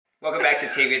Welcome back to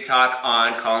Tavia Talk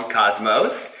on Collins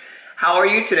Cosmos. How are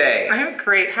you today? I'm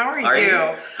great. How are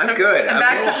you? I'm good. I'm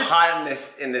back a little hot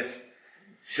in this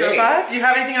thing. Sherpa? Do you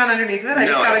have anything on underneath of it? I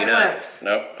just got a glimpse.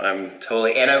 Nope, I'm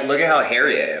totally... And look at how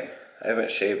hairy I am. I haven't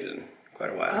shaved in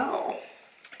quite a while. Oh.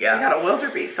 Yeah. I got a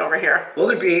wildebeest over here.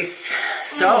 Wildebeest.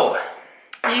 So...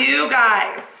 You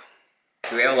guys.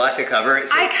 Do we have a lot to cover?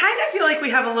 So, I kind of feel like we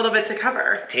have a little bit to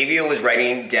cover. Tavia was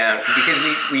writing down...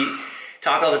 Because we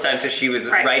talk all the time, so she was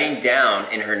writing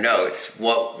down in her notes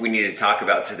what we needed to talk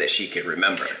about so that she could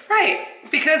remember. Right.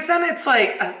 Because then it's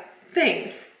like a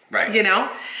thing. Right. You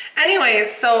know?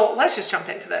 Anyways, so let's just jump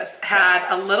into this.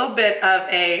 Had a little bit of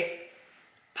a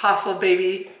possible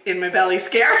baby in my belly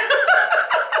scare.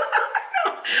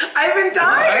 I've been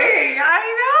dying. What?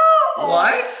 I know.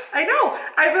 What? I know.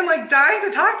 I've been dying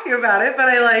to talk to you about it, but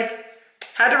I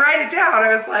had to write it down.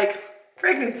 I was like,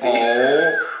 pregnancy.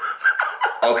 Oh.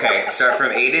 Okay, start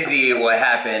from A to Z. What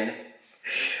happened?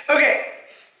 Okay.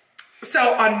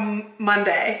 So on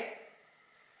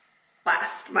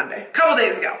last Monday, a couple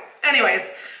days ago. Anyways,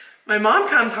 my mom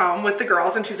comes home with the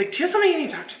girls and she's like, do you have something you need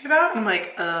to talk to me about? And I'm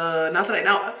like, not that I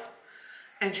know of.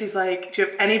 And she's like, do you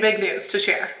have any big news to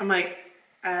share? I'm like,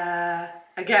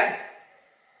 again,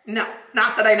 no,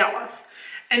 not that I know of.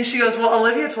 And she goes, well,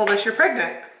 Olivia told us you're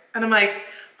pregnant. And I'm like,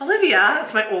 Olivia,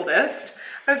 that's my oldest.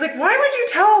 I was like, why would you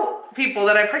tell people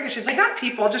that I'm pregnant? She's like, not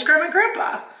people, just grandma and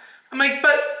grandpa. I'm like,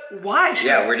 but why?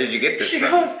 Where did you get this from? She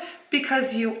goes,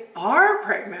 because you are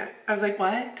pregnant. I was like,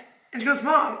 what? And she goes,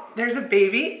 Mom, there's a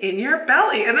baby in your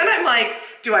belly. And then I'm like,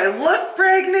 do I look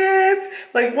pregnant?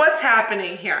 What's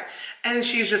happening here? And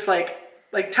she's just like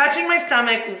touching my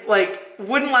stomach,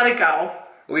 wouldn't let it go.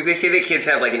 Well, they say that kids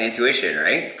have an intuition,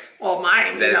 right? Well,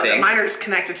 mine, mine are just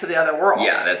connected to the other world.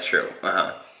 Yeah, that's true.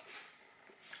 Uh-huh.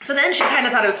 So then she kind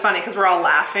of thought it was funny because we're all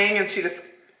laughing and she just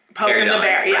poking the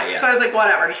bear. Yeah. Right, yeah. So I was like,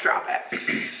 whatever, just drop it.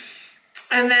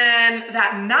 And then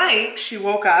that night she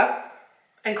woke up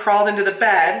and crawled into the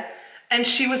bed and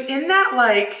she was in that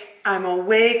I'm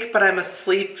awake but I'm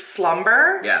asleep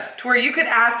slumber. Yeah. To where you could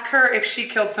ask her if she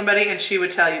killed somebody and she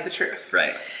would tell you the truth.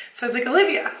 Right. So I was like,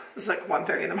 Olivia, it's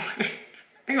 1:30 in the morning.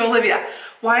 I go, Olivia,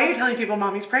 why are you telling people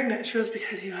mommy's pregnant? She goes,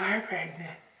 because you are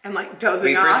pregnant. And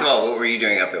dozing off. First of all, what were you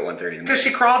doing up at 1:30 in the morning? Because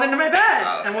she crawled into my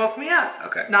bed and woke me up.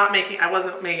 Okay. I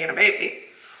wasn't making a baby.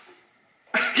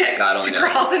 Okay. God only knows.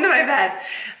 She crawled into my bed.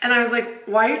 And I was like,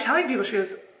 why are you telling people? She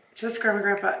goes, just grandma and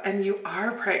grandpa, and you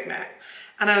are pregnant.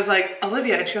 And I was like,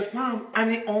 Olivia. And she goes, Mom, I'm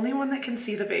the only one that can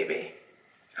see the baby.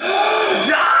 Die!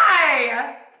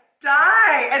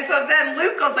 And so then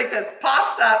Luke goes like this,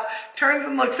 pops up, turns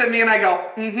and looks at me, and I go,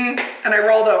 mm-hmm. And I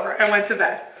rolled over and went to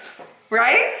bed.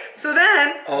 Right? So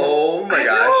then... Oh my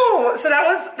gosh. Know. So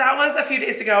that was a few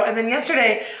days ago. And then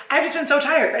yesterday, I've just been so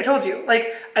tired. I told you. I've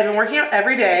been working out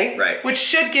every day. Right. Which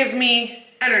should give me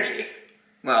energy.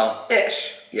 Well...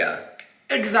 Ish. Yeah.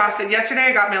 Exhausted. Yesterday,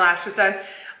 I got my lashes done.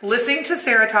 Listening to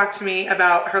Sarah talk to me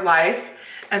about her life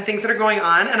and things that are going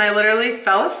on. And I literally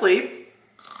fell asleep.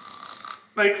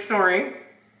 Snoring.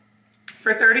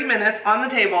 For 30 minutes on the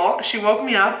table. She woke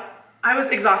me up. I was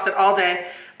exhausted all day.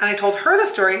 And I told her the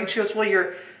story, and she goes, well,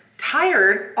 you're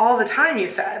tired all the time, you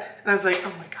said. And I was like,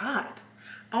 oh my God.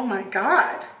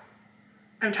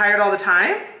 I'm tired all the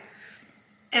time?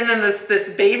 And then this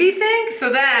baby thing? So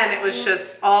then it was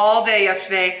just all day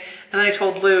yesterday. And then I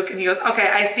told Luke, and he goes, okay,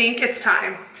 I think it's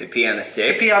time. To pee on the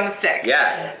stick? To pee on the stick.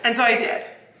 Yeah. And so I did.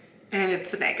 And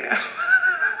it's a negative.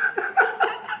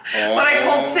 Oh, but I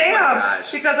told Sam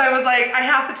because I was like, I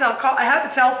have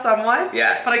to tell someone.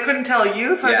 Yeah. But I couldn't tell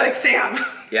you, so I was like, Sam.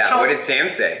 Yeah. What did Sam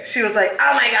say? She was like,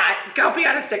 oh my God, go pee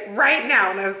on a stick right now.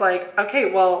 And I was like,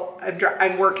 okay, well,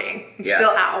 I'm working. I'm still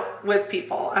out with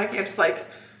people. I can't just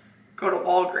go to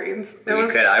Walgreens. I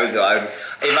would go.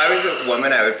 If I was a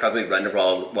woman, I would probably run to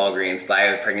Walgreens, buy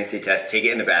a pregnancy test, take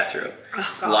it in the bathroom,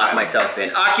 lock myself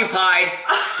in. Occupied.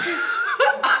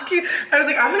 I was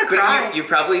like, I'm gonna cry. But you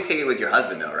probably take it with your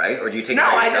husband though, right? Or do you take it No,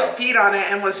 by I yourself? just peed on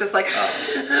it and was just like...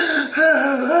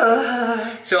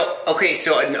 So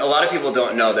a lot of people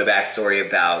don't know the backstory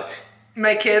about...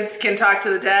 My kids can talk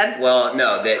to the dead? Well,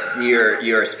 no, that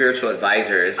your spiritual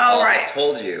advisors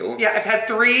told you. Yeah, I've had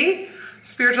 3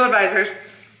 spiritual advisors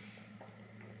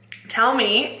tell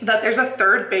me that there's a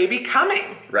third baby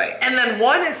coming. Right. And then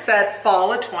one is said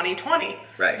fall of 2020.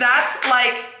 Right. That's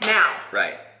now.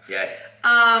 Right. Yeah.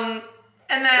 And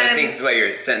then... So I think this is why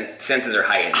your senses are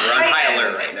heightened. We're on high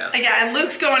alert right now. Yeah, and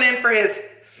Luke's going in for his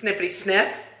snippity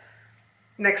snip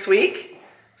next week.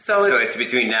 So it's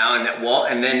between now and that. Well,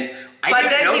 and then But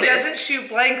then he doesn't shoot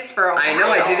blanks for a while. I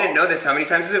know, I didn't know this. How many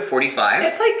times is it? 45?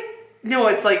 It's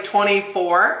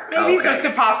 24 maybe, so it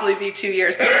could possibly be 2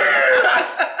 years.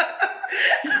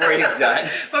 before he's done.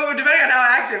 But depending on how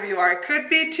active you are, it could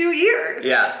be 2 years.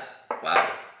 Yeah. Wow.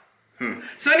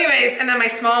 So anyways, and then my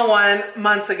small one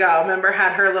months ago, remember,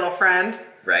 had her little friend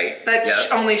Right. that Yep.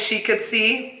 only she could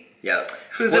see, Yep.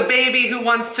 who's a baby who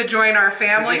wants to join our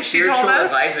family, The she told spiritual us.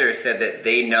 advisor said that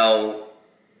they know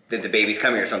that the baby's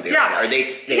coming or something like that. Or they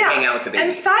hang out with the baby.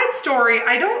 And side story,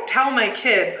 I don't tell my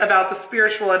kids about the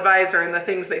spiritual advisor and the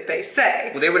things that they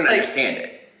say. Well, they wouldn't understand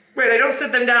it. Right, I don't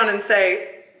sit them down and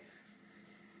say,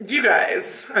 you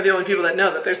guys are the only people that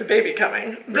know that there's a baby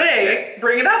coming. They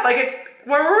bring it up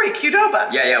where were we?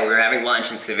 Qdoba. Yeah, we were having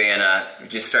lunch in Savannah. We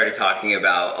just started talking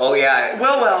about, Will. Yeah,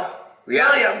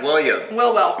 William.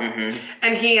 Will. Mm-hmm.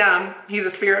 And he's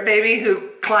a spirit baby who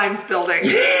climbs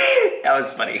buildings. That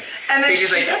was funny. And then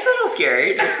she's like, that's a little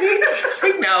scary. She's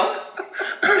like, no.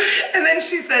 And then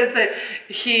she says that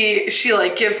she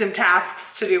like gives him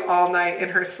tasks to do all night in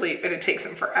her sleep, and it takes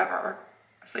him forever.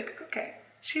 I was like, okay,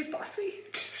 she's bossy.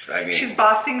 I mean, she's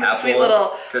bossing the Apple sweet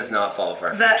little does not fall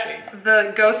far from shade.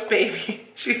 The ghost baby.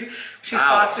 She's wow,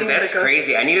 bossing so that's the ghost.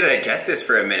 crazy. I need to digest this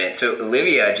for a minute. So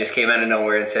Olivia just came out of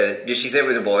nowhere and said, did she say it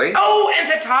was a boy? Oh,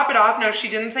 and to top it off, no, she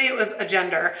didn't say it was a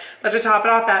gender. But to top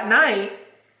it off, that night,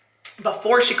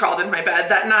 before she crawled in my bed,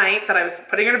 that night that I was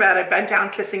putting her to bed, I bent down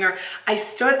kissing her. I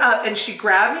stood up and she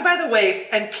grabbed me by the waist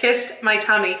and kissed my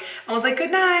tummy and was like,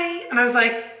 good night. And I was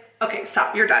like, okay,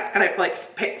 stop, you're done. And I put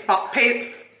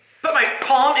my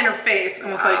palm in her face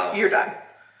and was like, you're done.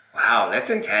 Wow, that's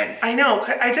intense. I know.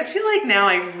 I just feel like now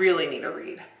I really need to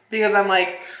read. Because I'm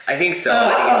like... I think so. I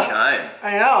think it's time.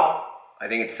 I know. I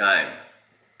think it's time.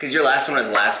 Because your last one was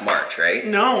last March, right?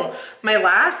 No. My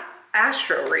last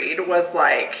astro read was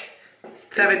like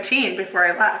 17 before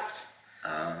I left.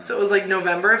 So it was like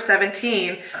November of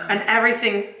 17. And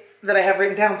everything that I have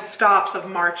written down stops of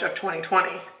March of 2020.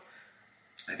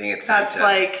 I think it's time That's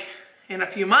like in a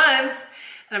few months.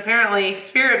 And apparently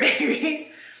Spirit Baby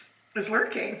is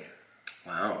lurking.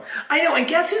 Wow. I know. And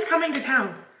guess who's coming to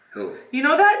town? Who? You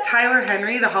know that Tyler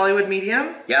Henry, the Hollywood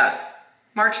medium? Yeah.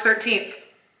 March 13th,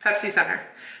 Pepsi Center.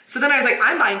 So then I was like,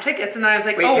 I'm buying tickets. And then I was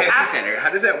like, wait, Pepsi Center. How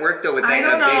does that work though with I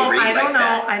don't know. big read I don't like know.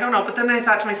 that? I don't know. But then I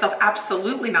thought to myself,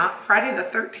 absolutely not. Friday the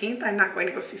 13th, I'm not going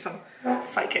to go see some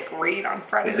psychic read on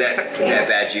Friday the 13th. Is that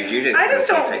bad juju? I just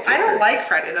don't. I don't like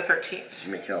Friday the 13th.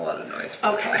 You're making a lot of noise.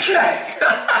 Okay.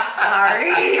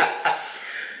 Sorry.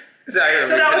 Sorry,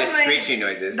 So that for was the my screeching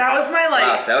noises. That was my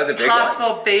Wow, so that was a big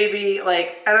possible baby. And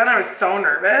then I was so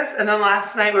nervous. And then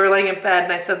last night we were laying in bed,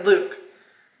 and I said, Luke,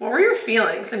 what were your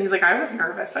feelings? And he's like, I was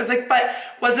nervous. I was like, but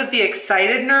was it the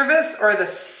excited nervous or the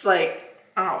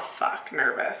oh fuck,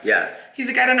 nervous? Yeah. He's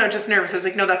like, I don't know, just nervous. I was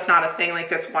like, no, that's not a thing. Like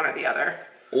that's one or the other.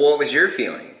 What was your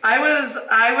feeling? I was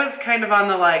kind of on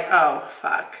the oh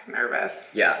fuck, nervous.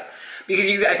 Yeah. Because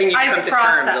I think you I've come to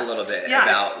terms a little bit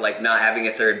about not having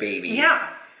a third baby. Yeah.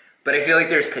 But I feel like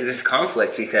there's this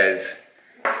conflict because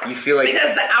you feel like...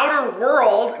 Because the outer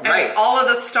world and all of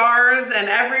the stars and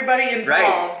everybody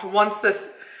involved wants this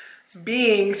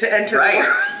being to enter the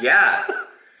world. Yeah.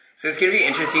 So it's going to be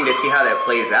interesting to see how that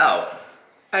plays out.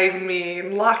 I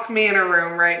mean, lock me in a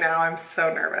room right now. I'm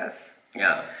so nervous.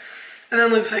 Yeah. And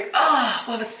then Luke's like, oh,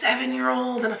 we'll have a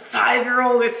 7-year-old and a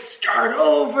 5-year-old. We have to start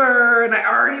over. And I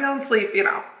already don't sleep,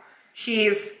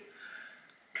 He's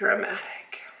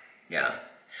dramatic. Yeah.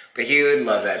 But he would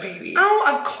love that baby.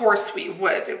 Oh, of course we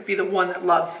would. It would be the one that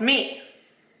loves me.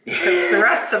 Because the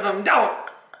rest of them don't.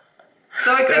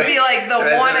 So it could be like the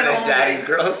one and only. Daddy's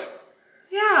girls?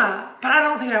 Yeah. But I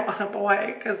don't think I want a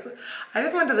boy. Because I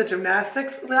just went to the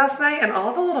gymnastics last night. And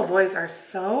all the little boys are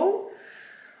so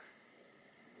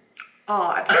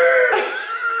odd.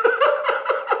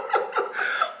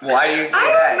 Why do you say that?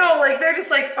 I don't know, they're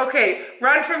just okay,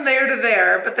 run from there to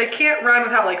there, but they can't run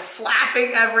without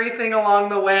slapping everything along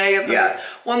the way. And this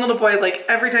one little boy,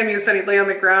 every time he was done, he'd lay on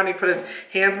the ground, he'd put his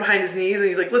hands behind his knees, and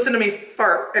he's like, listen to me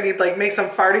fart, and he'd make some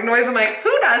farting noise. I'm like,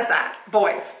 who does that?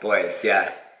 Boys. Boys,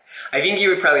 yeah. I think you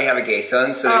would probably have a gay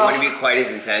son, so it wouldn't be quite as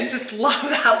intense. Just love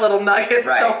that little nugget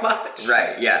so much.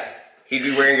 Right, yeah. He'd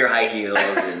be wearing your high heels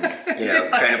and,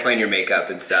 trying to plan your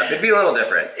makeup and stuff. It'd be a little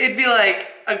different. It'd be like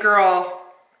a girl,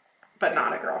 but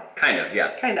not a girl. Kind of,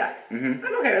 yeah. Kind of. Mm-hmm.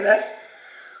 I'm okay with it.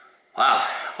 Wow.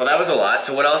 Well, that was a lot.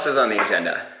 So what else is on the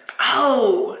agenda?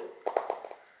 Oh.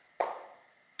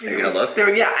 Are you going to look?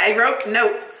 I wrote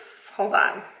notes. Hold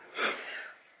on.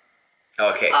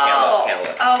 Okay, can't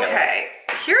look. Okay.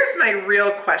 Here's my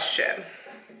real question.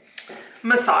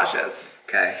 Massages.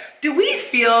 Okay. Do we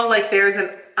feel like there's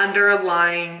an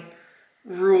underlying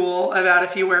rule about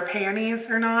if you wear panties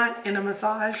or not in a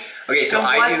massage? Okay, so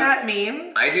what that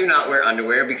means? I do not wear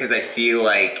underwear because I feel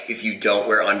like if you don't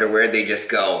wear underwear, they just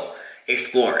go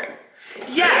exploring.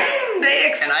 Yes, they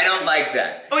And I don't like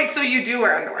that. Oh, wait, so you do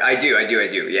wear underwear? I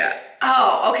do, yeah.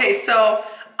 Oh, okay. So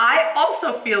I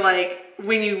also feel like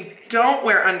when you don't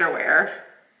wear underwear,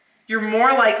 you're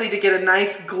more likely to get a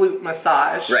nice glute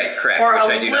massage. Right, correct. Or which a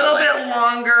I do little not like. bit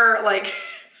longer, like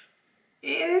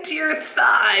into your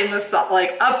thigh massage,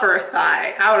 like upper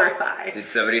thigh, outer thigh. Did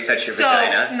somebody touch your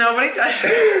vagina? Nobody touched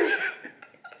me.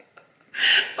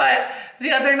 But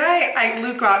the other night,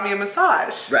 Luke got me a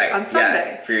massage on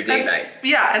Sunday. Yeah, for your date night.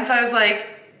 Yeah, and so I was like,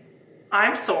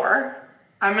 I'm sore.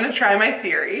 I'm going to try my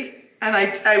theory. And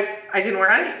I didn't wear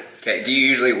undies. Okay, do you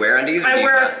usually wear undies? I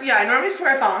normally just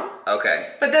wear a thong.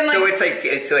 Okay. But then, like, so it's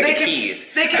like a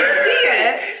tease. They can see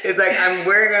it. It's like, I'm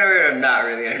wearing underwear, but I'm not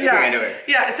really wearing underwear.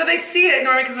 Yeah, so they see it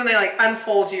normally because when they, like,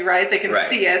 unfold you, right, they can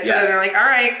see it. So then they're like, all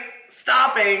right,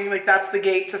 stopping. Like, that's the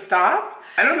gate to stop.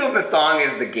 I don't know if a thong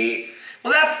is the gate.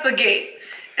 Well, that's the gate.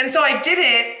 And so I did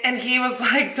it, and he was,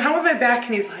 like, down with my back,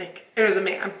 and he's like, it was a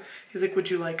man. He's like,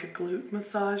 would you like a glute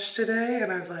massage today?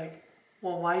 And I was like,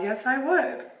 well, why, yes, I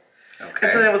would. Okay.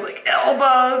 And so there was like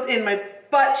elbows in my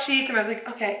butt cheek, and I was like,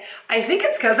 okay, I think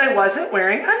it's because I wasn't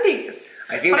wearing undies.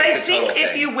 I think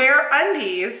if you wear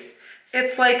undies,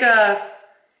 it's like a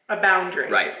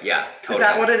boundary. Right, yeah, totally. Is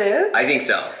that what it is? I think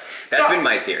so. That's been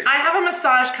my theory. I have a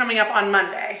massage coming up on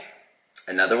Monday.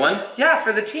 Another one? Yeah,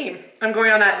 for the team. I'm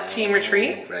going on that team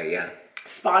retreat. Right, yeah.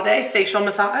 Spa day, facial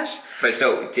massage. But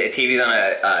so TV's on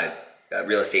a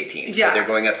real estate team. Yeah. So they're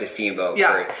going up to Steamboat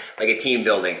for like a team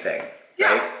building thing.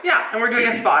 Yeah, right? yeah. And we're doing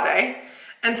a spa day.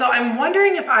 And so I'm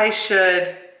wondering if I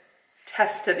should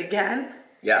test it again.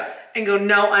 Yeah. And go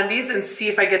no undies and see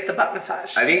if I get the butt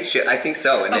massage. I think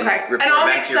so. And then report and I'll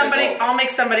back make to your somebody results. I'll make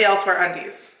somebody else wear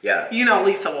undies. Yeah. You know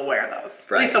Lisa will wear those.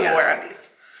 Right, Lisa will wear undies.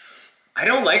 I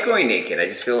don't like going naked. I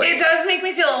just feel like it does make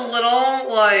me feel a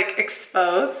little like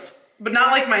exposed. But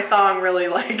not like my thong really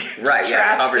like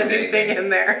traps anything in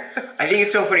there. I think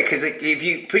it's so funny because like, if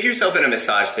you put yourself in a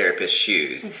massage therapist's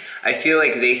shoes, I feel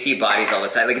like they see bodies all the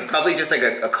time. Like it's probably just like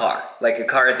a car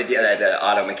at the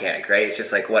auto mechanic, right? It's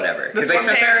just like whatever. This like one's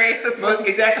hairy.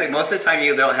 Exactly. Most of the time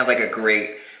you don't have like a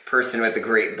great person with a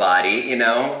great body, you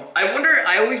know? I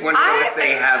always wonder if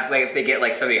they have, like, if they get,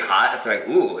 like, somebody hot, if they're like,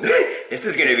 ooh, this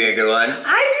is gonna be a good one.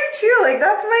 I do, too. Like,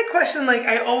 that's my question. Like,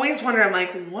 I always wonder, I'm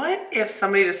like, what if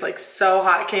somebody just, like, so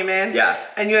hot came in? Yeah.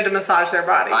 And you had to massage their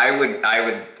body? I would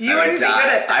You wouldn't be good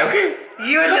at that.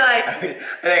 You would be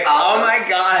like, oh my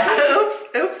God.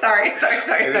 Oops, sorry.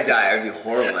 I would die. I would be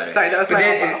horrible at it. Sorry, that was my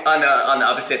elbow. On the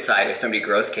opposite side, if somebody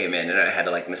gross came in and I had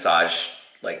to, like, massage,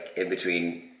 like, in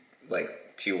between, like,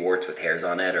 two warts with hairs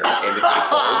on it or in between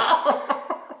folds.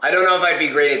 I don't know if I'd be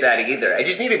great at that either. I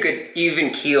just need a good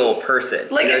even keel person.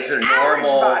 Like a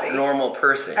normal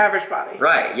person. Average body.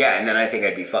 Right, yeah, and then I think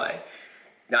I'd be fine.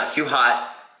 Not too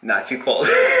hot, not too cold.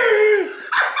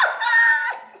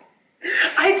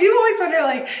 I do always wonder,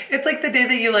 like, it's like the day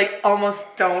that you, like, almost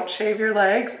don't shave your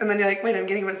legs, and then you're like, wait, I'm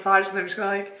getting a massage, and I'm just gonna,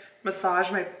 like,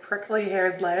 massage my prickly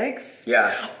haired legs.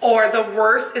 Yeah. Or the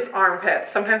worst is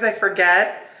armpits. Sometimes I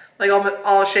forget. Like,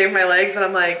 I'll shave my legs, but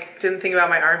I'm like, didn't think about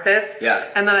my armpits. Yeah.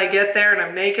 And then I get there and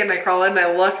I'm naked and I crawl in and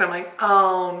I look and I'm like,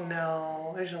 oh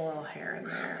no, there's a little hair in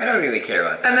there. I don't really care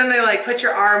about that. And then they like put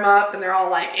your arm up and they're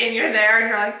all like, and you're there and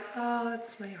you're like, oh,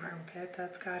 that's my armpit.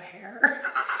 That's got hair.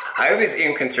 I always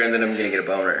am concerned that I'm going to get a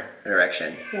boner, an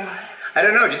erection. Why? I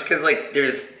don't know, just because like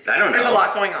there's a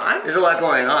lot going on. There's a lot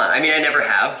going on. I mean, I never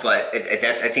have, but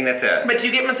I think that's a... But do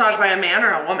you get massaged by a man or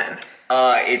a woman?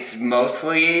 It's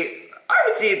mostly... I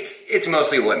would say it's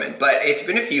mostly women, but it's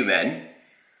been a few men.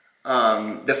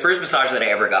 The first massage that I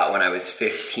ever got when I was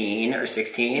 15 or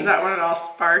 16. Is that when it all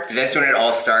sparked? That's when it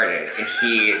all started. And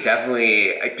he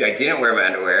definitely... I didn't wear my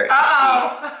underwear.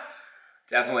 Uh-oh!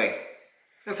 Definitely.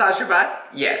 Massage your butt?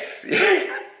 Yes.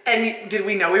 And did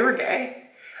we know we were gay?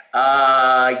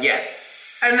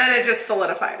 Yes. And then it just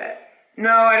solidified it.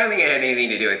 No, I don't think it had anything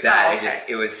to do with that. Oh, okay.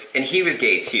 It was, and he was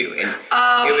gay too, and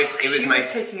he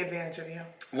was taking advantage of you.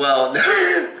 Well,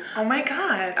 oh my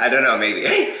God. I don't know, maybe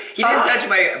he didn't touch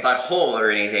my butthole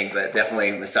or anything, but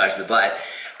definitely massaged the butt.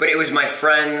 But it was my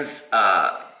friend's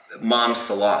mom's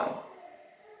salon.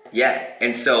 Yeah,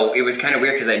 and so it was kind of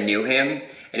weird because I knew him,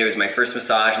 and it was my first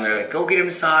massage, and they're like, "Go get a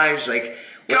massage, like."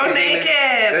 Go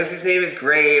naked! His name is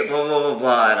great, blah, blah, blah,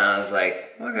 blah. And I was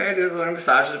like, okay, this is what a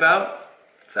massage is about.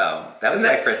 So, that was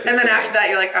my first experience. And then after that,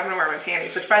 you're like, I'm going to wear my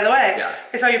panties. Which, by the way, yeah.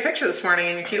 I saw your picture this morning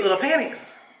in your cute little panties.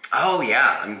 Oh,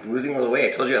 yeah. I'm losing a little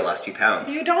weight. I told you I lost 2 pounds.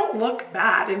 You don't look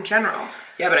bad in general.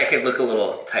 Yeah, but I could look a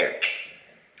little tired.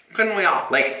 Couldn't we all?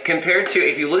 Like, compared to,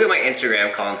 if you look at my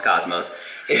Instagram, Collins Cosmos,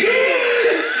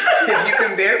 if you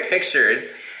compare pictures,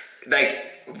 like,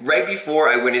 right before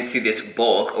I went into this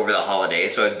bulk over the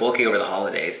holidays, so I was bulking over the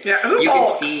holidays. Yeah, who you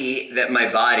bulks? can see that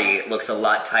my body looks a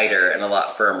lot tighter and a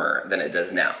lot firmer than it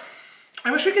does now.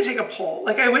 I wish we could take a poll.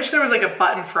 Like, I wish there was like a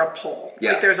button for a poll.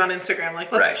 Yeah. Like there's on Instagram.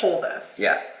 Like, let's Right. poll this.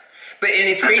 Yeah. But, and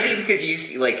it's crazy because you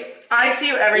see, like... I see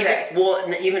you every day.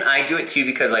 Even I do it too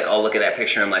because, like, I'll look at that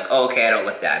picture and I'm like, oh, okay, I don't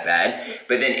look that bad.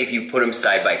 But then if you put them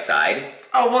side by side,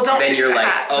 Oh, well, don't then do you're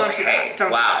that. like, Don't do okay, that. Don't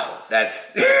do wow,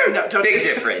 that's No, don't big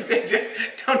do difference.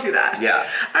 Don't do that. Yeah.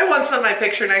 I once put my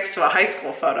picture next to a high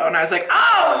school photo and I was like,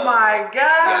 oh my God.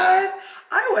 Yeah.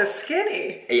 I was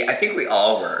skinny. Yeah, I think we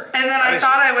all were. And then I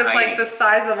thought I was just like tiny. the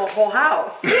size of a whole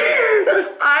house.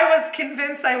 I was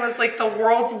convinced I was like the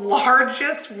world's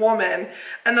largest woman.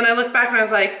 And then I looked back and I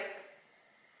was like,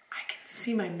 I can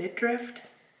see my midriff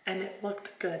and it looked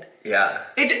good. Yeah.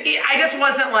 I just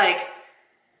wasn't like,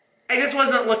 I just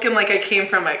wasn't looking like I came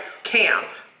from a camp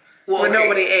where okay.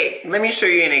 nobody ate. Let me show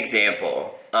you an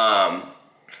example.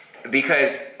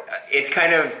 Because it's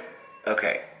kind of,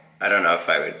 okay, I don't know if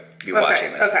I would be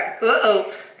watching this. Okay.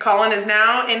 Uh-oh. Colin is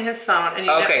now in his phone. And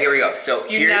Okay, here we go. So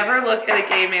you never look at a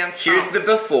gay man's phone. here's the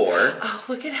before, Oh,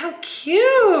 look at how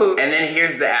cute. and then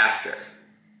here's the after.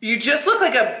 You just look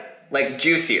like a Like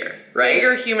juicier, right?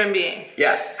 bigger human being.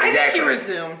 Yeah, exactly. I think you were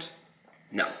zoomed.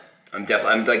 No, I'm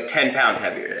like 10 pounds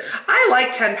heavier today. I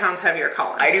like 10 pounds heavier,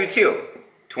 Colin. I do too.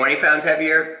 20 pounds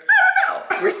heavier? I don't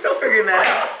know. We're still figuring that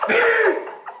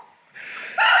out.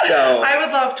 So, I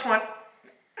would love 20.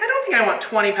 I don't think I want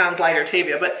 20 pounds lighter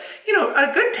Tavia, but, you know,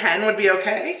 a good 10 would be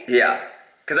okay. yeah.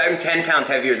 Because I'm 10 pounds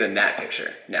heavier than that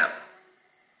picture now.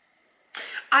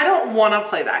 I don't want to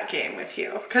play that game with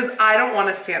you because I don't want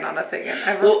to stand on a thing and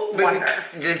ever wonder.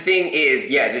 The thing is,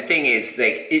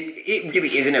 like, it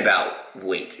really isn't about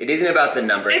weight. It isn't about the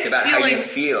number. It's about how you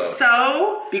feel.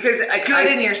 So Because good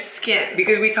in your skin.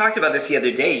 Because we talked about this the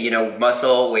other day, you know,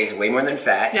 muscle weighs way more than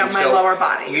fat. Yeah, and my so lower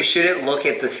body. You shouldn't look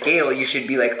at the scale. You should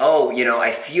be like, oh, you know,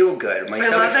 I feel good. My I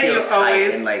stomach love that you feels tight.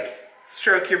 always And like,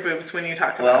 stroke your boobs when you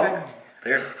talk about well,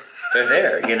 it. they're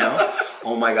there, you know?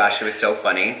 Oh my gosh, it was so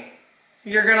funny.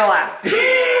 You're going to laugh.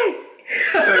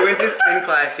 So I went to spin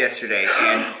class yesterday,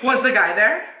 and Was the guy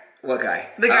there? what guy?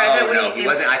 The guy that no, we- he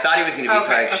wasn't. I thought he was going to be, so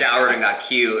Okay, I showered and got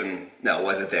cute, and no,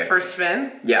 wasn't there. For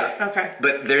spin? Yeah. Okay.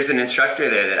 But there's an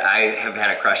instructor there that I have had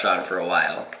a crush on for a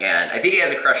while, and I think he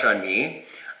has a crush on me.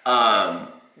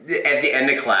 At the end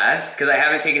of class, because I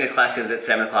haven't taken his class because it's at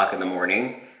 7 o'clock in the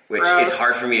morning, which Gross. it's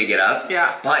hard for me to get up.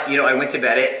 Yeah. But, you know, I went to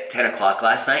bed at 10 o'clock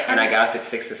last night, and I got up at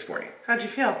 6 this morning. How'd you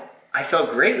feel? I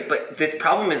felt great, but the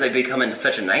problem is I've become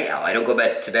such a night owl. I don't go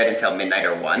to bed until midnight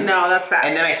or 1. No, that's bad.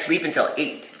 And then I sleep until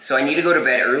 8. So I need to go to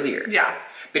bed earlier. Yeah.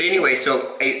 But anyway,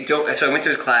 so I went to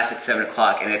his class at 7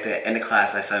 o'clock, and at the end of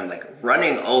class, I saw him like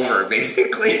running over,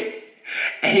 basically.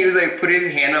 And he was like, put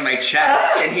his hand on my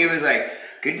chest, and he was like,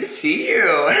 good to see you.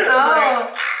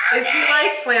 Oh, is he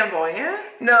like flamboyant?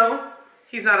 No.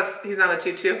 He's not a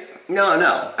tutu?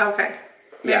 No. Okay.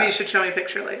 Maybe Yeah. you should show me a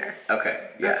picture later. Okay,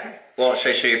 yeah. Okay. Well, should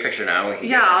I show you a picture now? We can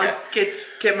Yeah, I'll get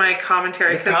get my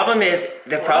commentary. The problem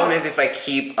is if I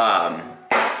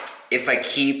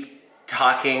keep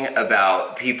talking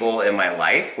about people in my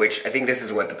life, which I think this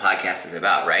is what the podcast is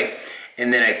about, right?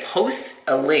 And then I post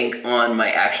a link on my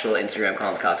actual Instagram,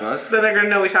 Colin's Cosmos. So they're gonna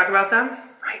know we talk about them?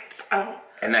 Right. Oh.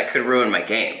 And that could ruin my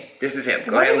game. This is him.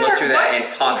 Go What ahead is and look our- through that what? and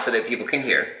talk so that people can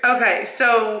hear. Okay,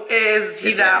 so is he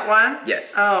It's that him. one?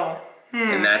 Yes. Oh.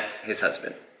 And that's his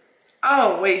husband.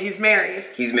 Oh, wait, he's married.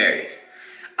 He's married.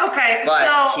 Okay, But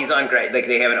so he's on great, like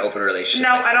they have an open relationship.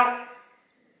 no, I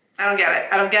don't get it.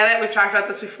 I don't get it. We've talked about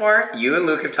this before. You and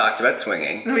Luke have talked about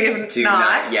swinging. We have Do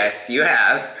not. Yes, you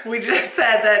have. We just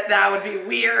said that would be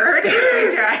weird if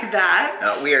we tried that.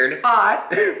 Not weird. Odd.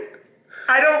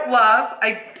 I don't love.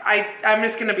 I'm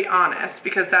just gonna be honest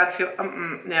because that's who.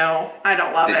 No, I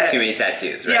don't love it. Too many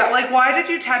tattoos, right? Yeah, like why did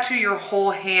you tattoo your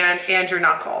whole hand and your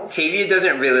knuckles? Tavia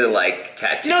doesn't really like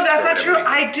tattoos. No, that's for not whatever true.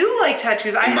 reason. I do like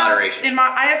tattoos. I moderation.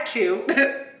 I have 2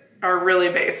 that are really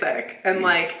basic and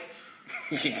like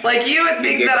you would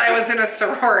think that I was in a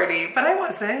sorority, but I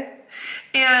wasn't.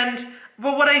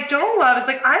 But what I don't love is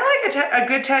like I like a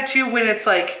good tattoo when it's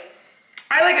like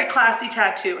I like a classy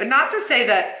tattoo, and not to say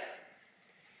that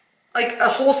like a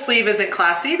whole sleeve isn't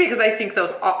classy because I think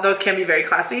those can be very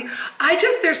classy.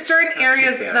 There's certain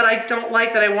areas that I don't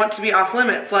like that I want to be off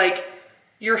limits, like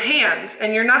your hands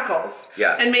and your knuckles,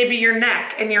 Yeah. and maybe your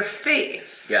neck and your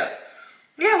face. Yeah.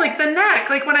 Yeah, like the neck.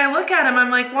 Like when I look at him, I'm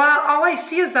like, well, all I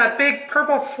see is that big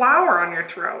purple flower on your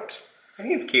throat. I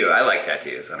think it's cute. I like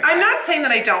tattoos. On a guy. I'm not saying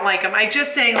that I don't like them. I'm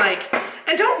just saying like,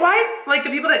 and why like the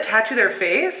people that tattoo their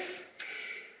face?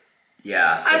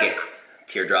 Yeah. Like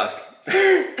teardrops.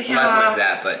 Well, not so much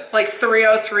that, but like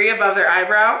 303 above their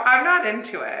eyebrow. I'm not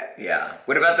into it. yeah.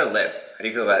 What about the lip? How do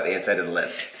you feel about the inside of the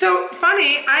lip? So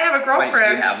funny, I have a Wait,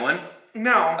 girlfriend. do you have one?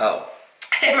 No. Oh.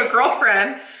 I have a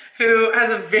girlfriend who has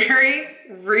a very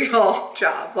real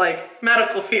job, like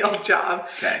medical field job.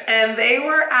 Okay. And they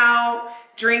were out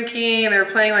drinking and they were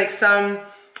playing like some,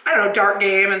 I don't know, dart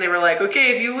game. And they were like,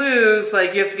 okay, if you lose,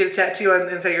 like you have to get a tattoo on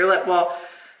the inside of your lip. Well,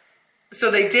 so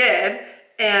they did.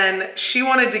 And she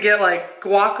wanted to get like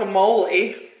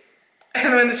guacamole.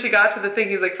 And when she got to the thing,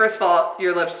 he's like, first of all,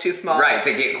 your lip's too small. Right,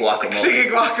 to get guacamole. To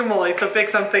get guacamole, so pick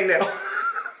something new.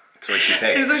 That's what she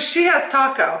picked. And so she has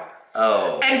taco.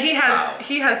 Oh. And he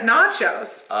has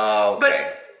nachos. Oh,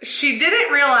 okay. But she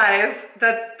didn't realize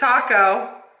that taco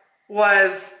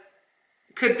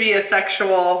could be a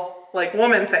sexual like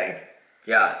woman thing.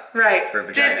 Yeah. Right. For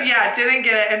vagina. Didn't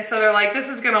get it. And so they're like, this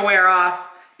is gonna wear off.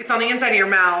 It's on the inside of your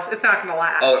mouth. It's not gonna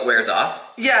last. Oh, it wears off?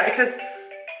 Yeah, because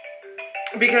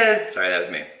Sorry, that was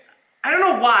me. I don't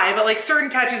know why, but like certain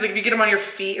tattoos, like if you get them on your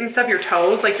feet and stuff, your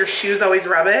toes, like your shoes always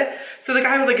rub it. So the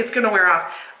guy was like, it's gonna wear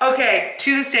off. Okay,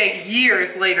 to this day,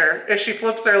 years later, if she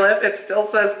flips her lip, it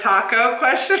still says taco ?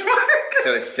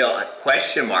 So it's still a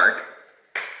question mark.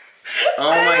 Oh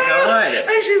my god.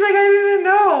 And she's like, I didn't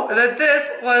know that this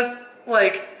was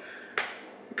like,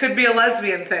 could be a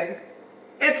lesbian thing.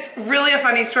 It's really a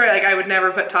funny story. Like I would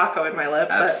never put taco in my lip.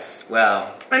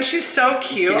 Well. And she's so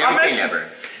cute. You never say never.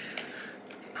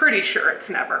 Pretty sure it's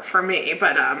never for me,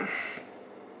 but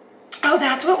oh,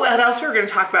 that's what else we were going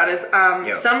to talk about is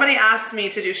somebody asked me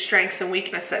to do strengths and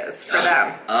weaknesses for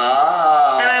them.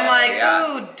 Oh. And I'm like,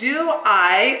 yeah. ooh, do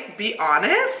I be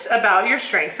honest about your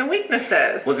strengths and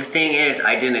weaknesses? Well, the thing is,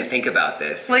 I didn't think about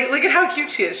this. Like, look at how cute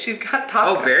she is. She's got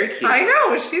taco. Oh, very cute. I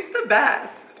know, she's the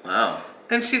best. Wow.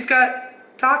 And she's got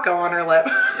taco on her lip.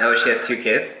 Oh, she has 2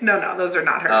 kids? No, those are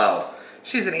not hers. Oh.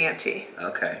 She's an auntie.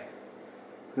 Okay.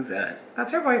 Who's that?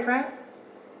 That's her boyfriend.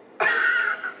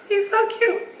 He's so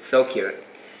cute. So cute.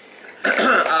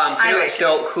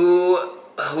 So who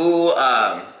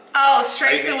Oh,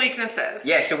 strengths and weaknesses.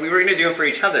 yeah, so we were gonna do it for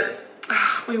each other.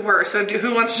 We were. So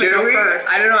who wants to Should go we? first?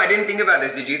 I don't know, I didn't think about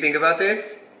this. Did you think about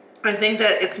this? I think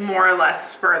that it's more or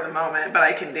less spur of the moment, but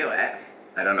I can do it.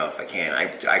 I don't know if I can.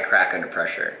 I crack under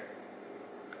pressure.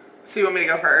 So you want me to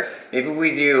go first? Maybe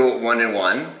we do 1 and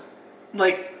 1.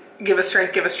 Like, give a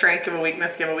strength, give a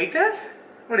weakness, give a weakness?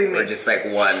 What do you mean? Or just like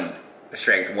 1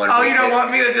 strength, 1 oh, weakness. you don't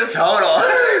want me to just... Total.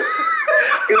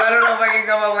 Because I don't know if I can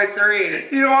come up with 3.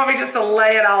 You don't want me just to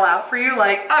lay it all out for you?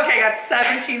 Like, okay, I got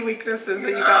 17 weaknesses that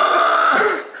you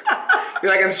got.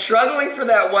 You're like, I'm struggling for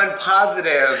that one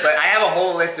positive, but I have a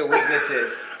whole list of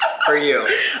weaknesses for you.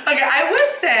 Okay, I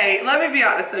would say, let me be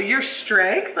honest though, your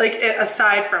strength, like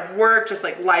aside from work, just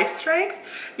like life strength,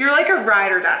 you're like a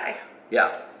ride or die.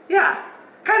 Yeah. Yeah.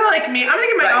 Kind of like me. I'm gonna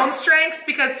get my own strengths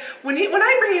because when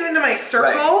I bring you into my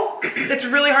circle, it's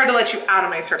really hard to let you out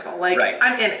of my circle. Like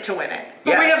I'm in it to win it.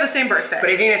 But we have the same birthday. But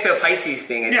I think it's a Pisces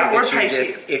thing. I think we're that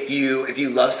Pisces. Just, if you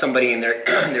love somebody and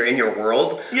they're in your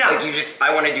world, like you just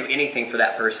I want to do anything for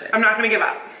that person. I'm not gonna give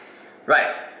up.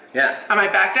 Right. Yeah. I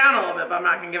might back down a little bit, but I'm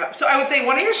not gonna give up. So I would say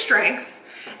one of your strengths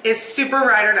is super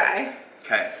ride or die.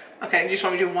 Okay. Okay, you just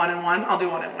want me to do 1 and 1? I'll do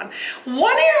 1 and 1.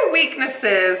 One of your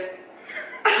weaknesses.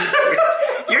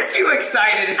 You're too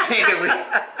excited to say the least.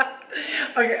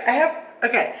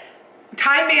 Okay,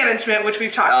 time management, which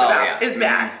we've talked about, is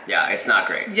bad. Yeah, it's not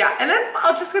great. Yeah, and then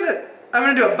I'm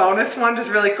gonna do a bonus one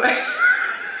just really quick.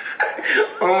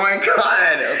 Oh my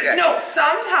god, okay. No,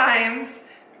 sometimes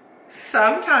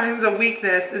a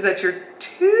weakness is that you're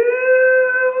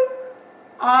too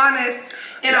honest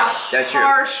in a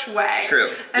harsh way.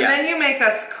 True. And then you make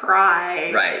us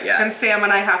cry. Right, yeah. And Sam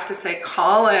and I have to say,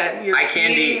 Colin, you're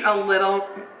being a little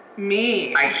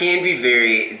mean. I can be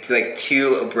very,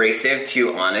 too abrasive,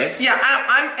 too honest. Yeah,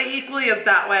 I'm equally as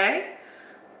that way.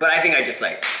 But I think I just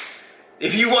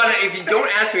if you don't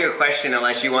ask me a question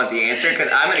unless you want the answer,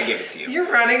 because I'm going to give it to you.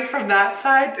 You're running from that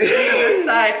side to this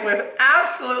side with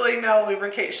absolutely no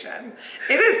lubrication.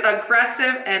 It is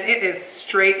aggressive and it is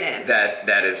straight in.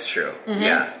 That is true. Mm-hmm.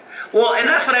 Yeah. Well, and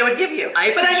that's what I would give you.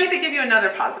 But I need to give you another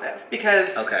positive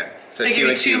because okay. So I 2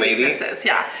 and 2 maybe. Weaknesses.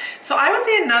 Yeah. So I would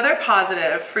say another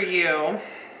positive for you.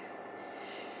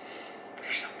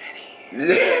 There's so many.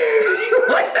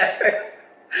 Whatever.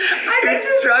 I'm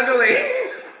struggling.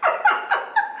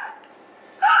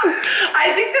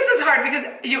 I think this is hard because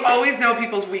you always know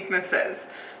people's weaknesses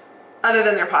other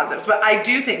than their positives. But I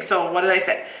do think, so what did I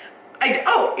say? The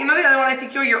other one I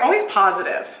think you're always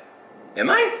positive. Am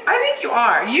I? I think you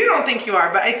are. You don't think you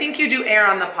are, but I think you do err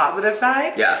on the positive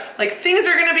side. Yeah. Like things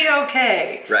are going to be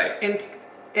okay. Right.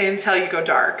 Until you go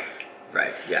dark.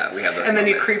 Right. Yeah, we have those. And then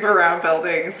you moments. creep around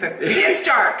buildings, and it's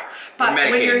dark. But when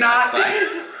medicated, you're not, that's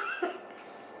fine.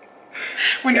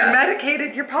 when Yeah. you're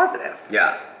medicated, you're positive.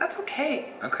 Yeah. That's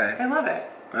okay. Okay. I love it.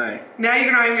 All right. Now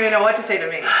you're not even going to know what to say to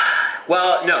me.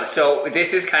 Well, no. So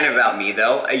this is kind of about me,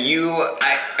 though.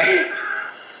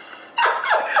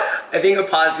 I think a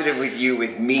positive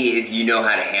with me is you know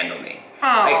how to handle me. Oh,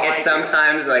 like I it's do.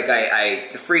 sometimes like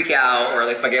I freak out, or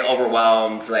if I get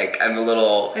overwhelmed, like I'm a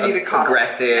little I need to calm.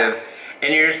 aggressive, Yeah.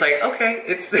 and you're just like, okay,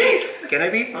 it's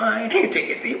gonna be fine.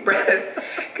 Take a deep breath,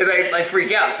 because I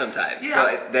freak out sometimes. Yeah.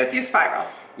 So that's You spiral.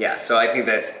 yeah. So I think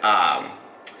that's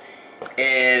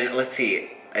and let's see,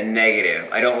 a negative.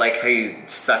 I don't like how you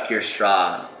suck your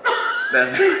straw.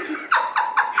 That's.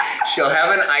 She'll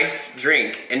have an iced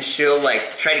drink and she'll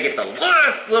like try to get the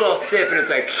last little sip, and it's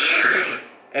like,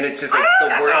 and it's just like the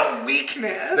That's worst, a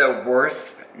weakness. the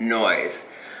worst noise.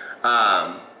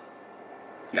 Yeah,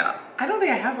 I don't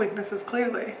think I have weaknesses,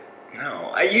 clearly.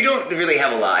 no, you don't really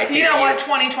have a lot. I think You know what?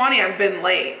 2020, I've been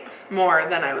late more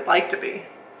than I would like to be.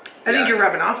 I think Yeah. you're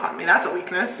rubbing off on me. That's a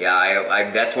weakness. Yeah, I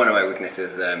that's one of my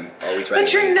weaknesses, that I'm always running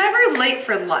But you're never late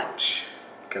for lunch.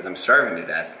 because I'm starving to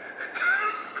death.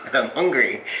 And I'm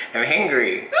hungry. I'm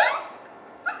hangry.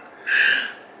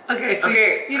 Okay, so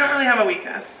Okay. you don't really have a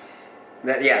weakness.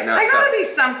 Yeah, no. I so gotta be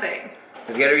something.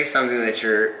 there's gotta be something that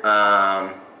you're.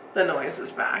 The noise is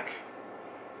back.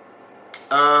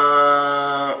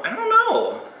 I don't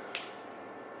know.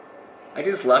 I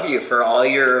just love you for all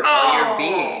your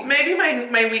being. Maybe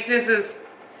my weakness is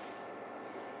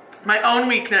my own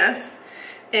weakness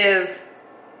is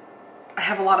I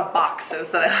have a lot of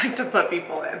boxes that I like to put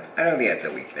people in. I don't think that's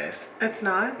a weakness. It's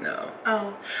not? No.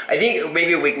 Oh. I think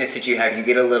maybe a weakness that you have, you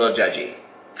get a little judgy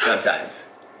sometimes.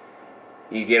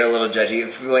 You get a little judgy.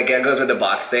 Like that goes with the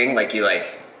box thing. Like you like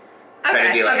try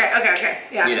to be like, okay.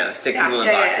 Yeah. you know, stick Yeah, people in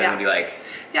yeah, boxes yeah. and be like,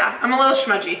 Yeah, I'm a little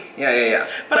smudgy. yeah.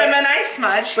 But I'm a nice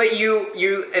smudge. But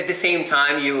you at the same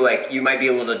time, you might be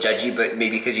a little judgy, but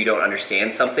maybe because you don't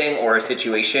understand something or a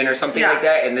situation or something Yeah. like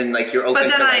that, and then like you're open But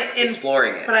then to like,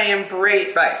 exploring it. But I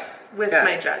embrace Right. with Yeah.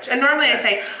 my judge. And normally I Yeah.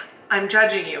 say, I'm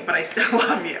judging you, but I still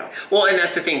love you. Well, and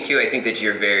that's the thing too. I think that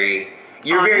you're very.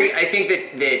 Honest? I think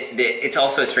that it's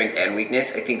also a strength and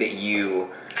weakness. I think that you.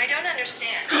 I don't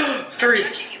understand. Sorry. I'm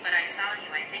judging you, but I saw you.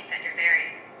 I think that you're very...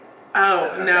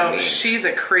 Oh, that no. means. She's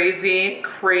a crazy.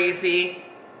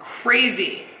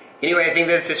 Anyway, I think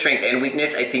that it's a strength and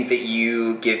weakness. I think that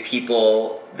you give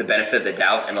people the benefit of the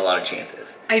doubt and a lot of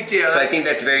chances. I do. So I think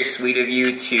that's very sweet of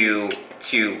you to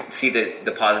see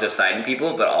the positive side in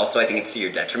people, but also I think it's to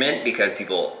your detriment because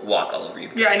people walk all over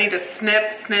you. Yeah, I need to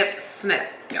snip.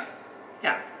 Yeah.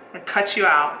 Yeah. And cut you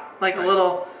out like a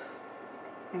little,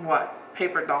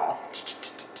 paper doll.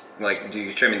 Like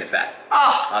you're trimming the fat.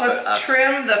 Oh, let's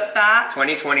trim the fat.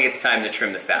 2020, it's time to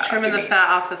trim the fat. Trimming off the me. fat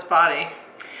off this body.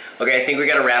 Okay, I think we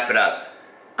got to wrap it up.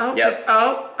 Oh, Yep. Yep.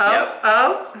 Yep.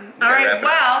 All right, wrap it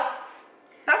well,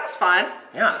 that was fun.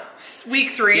 Yeah.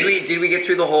 Week 3. Did we get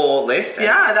through the whole list?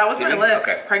 Yeah, that was Did my we? list.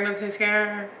 Okay. Pregnancy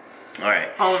scare, All right.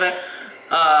 all of it.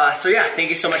 So yeah, thank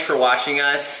you so much for watching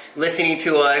us, listening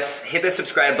to us. Hit the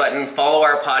subscribe button. Follow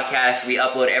our podcast. We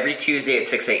upload every Tuesday at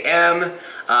 6 a.m.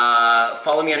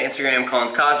 Follow me on Instagram,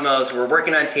 Collins Cosmos. We're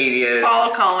working on Tavia's.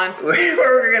 Follow Colin.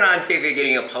 We're working on Tavia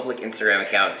getting a public Instagram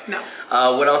account. No.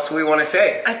 What else do we want to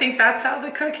say? I think that's how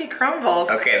the cookie crumbles.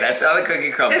 Okay, that's how the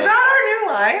cookie crumbles. Is that our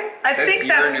new line? I That's think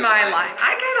your that's new my line. line.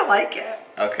 I kind of like it.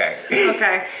 Okay.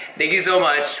 Okay. Thank you so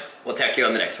much. We'll talk to you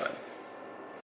on the next one.